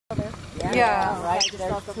Yeah. Right, there's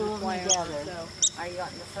two of them together. Are you on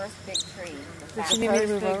the first big tree? Did you need me to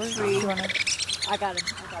move over? I got him.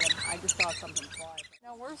 I just saw something fly.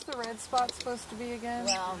 Now, where's the red spot supposed to be again?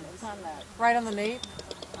 Well, it's on the Right on the nape?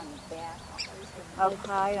 on the back. Up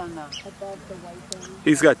high on the above the white thing.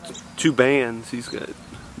 He's got two bands.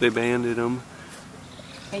 They banded him.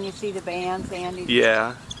 Can you see the bands, Andy?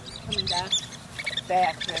 Yeah. Coming back.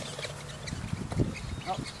 Back.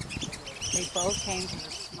 Oh, they both came to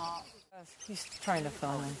the small. He's trying to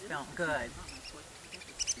film me. Felt good.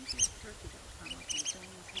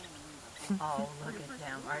 Oh, look at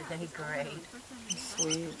them. Are they great?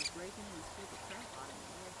 Sweet.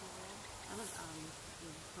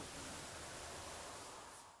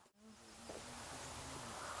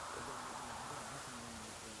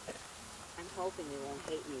 I'm hoping you won't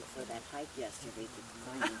hate me for that hike yesterday to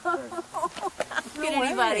find Did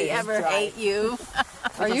anybody ever hate you?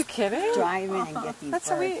 Are you kidding? Drive in and get these That's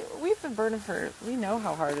birds. we've been birding we know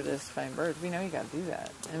how hard it is to find birds. We know you got to do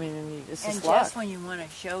that. I mean, it's And just luck. just when you want to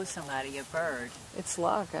show somebody a bird. It's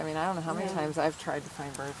luck. I mean, I don't know how many times I've tried to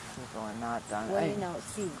find birds with people and not done it. Well, you know,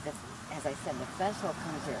 see, as I said, the festival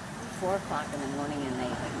comes here at 4 o'clock in the morning and they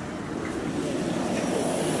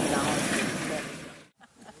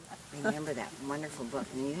remember that wonderful book,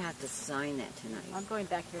 and you have to sign that tonight. I'm going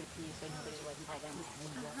back here to pee so nobody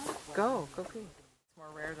wasn't Go pee. It's more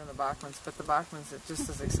rare than the Bachmans, but the Bachmans are just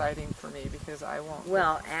as exciting for me because I won't.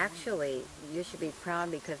 Well, actually, you should be proud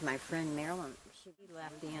because my friend Marilyn, she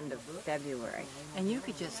left the end of February, and you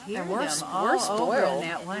could just hear And we're them we're all over spoiled. in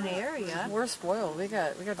that one area. We're spoiled. We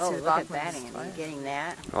got to Oh, see the look at Bachmans. that, Andy, getting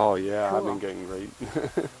that. Oh yeah, Cool. I've been getting great.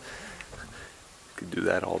 Could do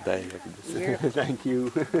that all day. I could just thank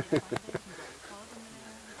you.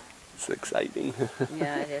 It's exciting.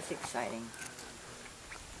 Yeah, it is exciting.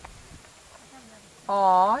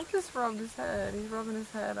 Aw, he just rubbed his head. He's rubbing his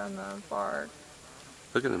head on the bark.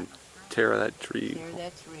 Look at him tear that tree. Here's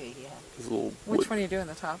that tree, yeah. His little Which one are you doing,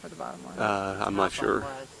 the top or the bottom one? I'm not sure.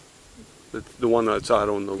 Was The one that's out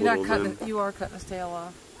on the You're little not cutting limb. you are cutting his tail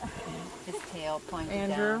off. his tail pointed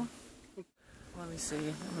Andrew? down. Let me see. I'm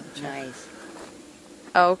gonna check. Nice.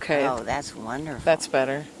 Okay. Oh, that's wonderful. That's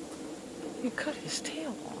better. You cut his tail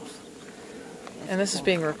off. And this is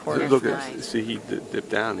being recorded. Look at nice. see he dipped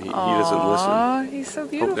down. He doesn't listen. Aw, he's so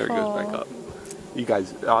beautiful. Oh, there it goes back up. You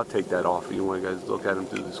guys, I'll take that off. You want you guys to look at him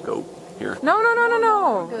through the scope here. No.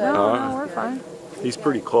 Alright. No, we're fine. He's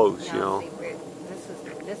pretty close, you know. See,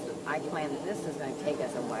 I planned this is going to take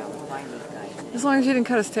us a while to find these guys. As long as you didn't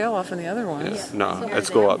cut his tail off in the other ones. Yeah. No, let's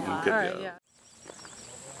go up and get All the right, other. yeah.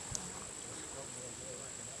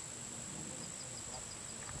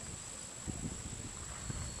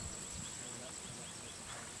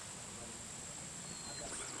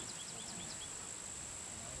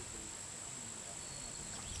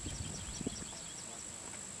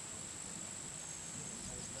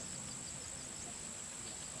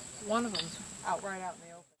 One of them's right out in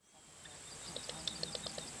the open.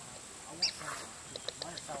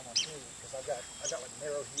 Because I got like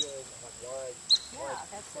narrow heels and like wide. Yeah,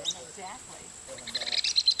 that's it, exactly.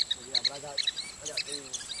 So yeah, but I got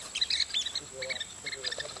these. These are a lot bigger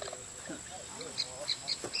and heavier.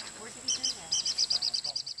 Where did you do that?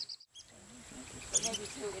 Maybe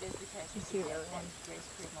too, it is because you see the other one.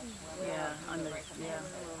 Yeah, on the Hard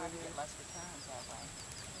to get less returns that way.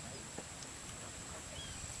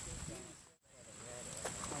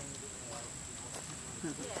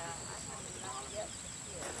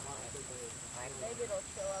 Maybe it'll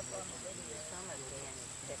show up on the video. Some of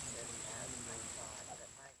Danny's pictures as I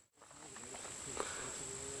thought.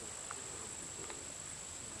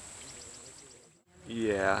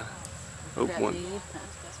 Yeah. Hope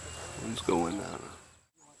one's going down.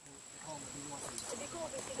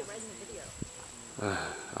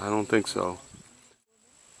 I don't think so.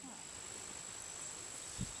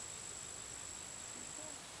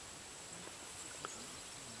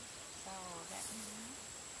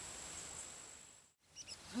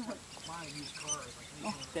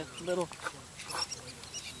 Oh, that little.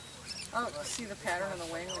 Oh, see the pattern on the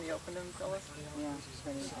wing when you opened them, Phyllis? Yeah,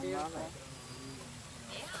 It's beautiful.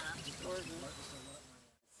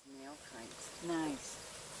 Snail kites. Nice.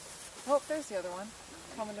 Oh, there's the other one.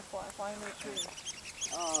 Coming to fly into the tree.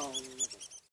 Oh, look at